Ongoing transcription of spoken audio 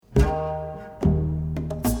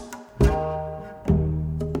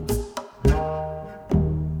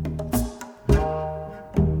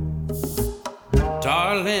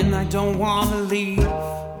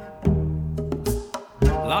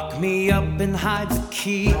can hide the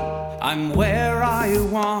key. I'm where I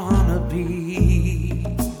wanna be.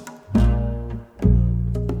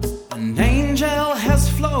 An angel has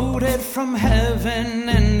floated from heaven,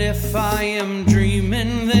 and if I am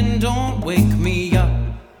dreaming, then don't wake me up.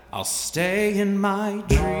 I'll stay in my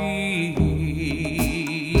dreams.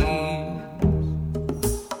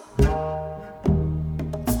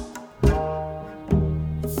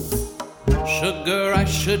 Sugar, I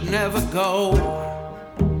should never go.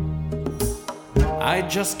 I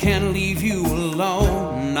just can't leave you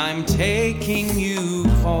alone. I'm taking you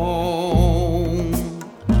home.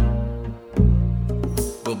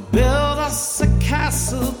 We'll build us a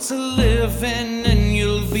castle to live in, and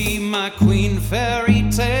you'll be my queen, fairy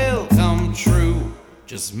tale come true.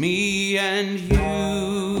 Just me and you.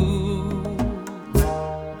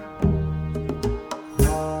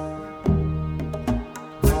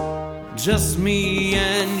 Just me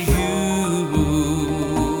and you.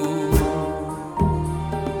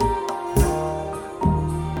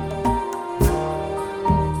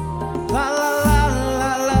 La la la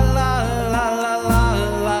la la la la la la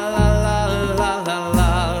la la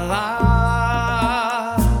la la.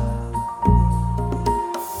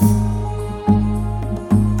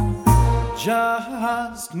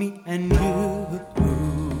 Just me and you.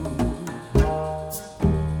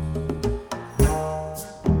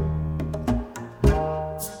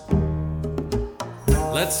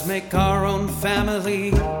 Let's make our own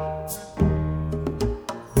family.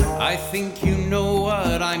 I think you know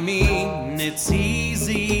what I mean. It's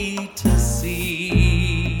easy to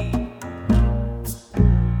see.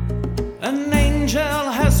 An angel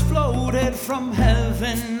has floated from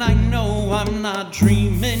heaven. I know I'm not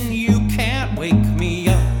dreaming. You can't wake me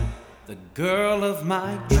up. The girl of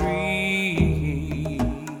my dreams.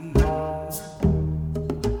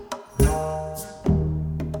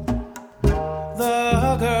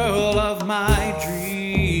 The girl of my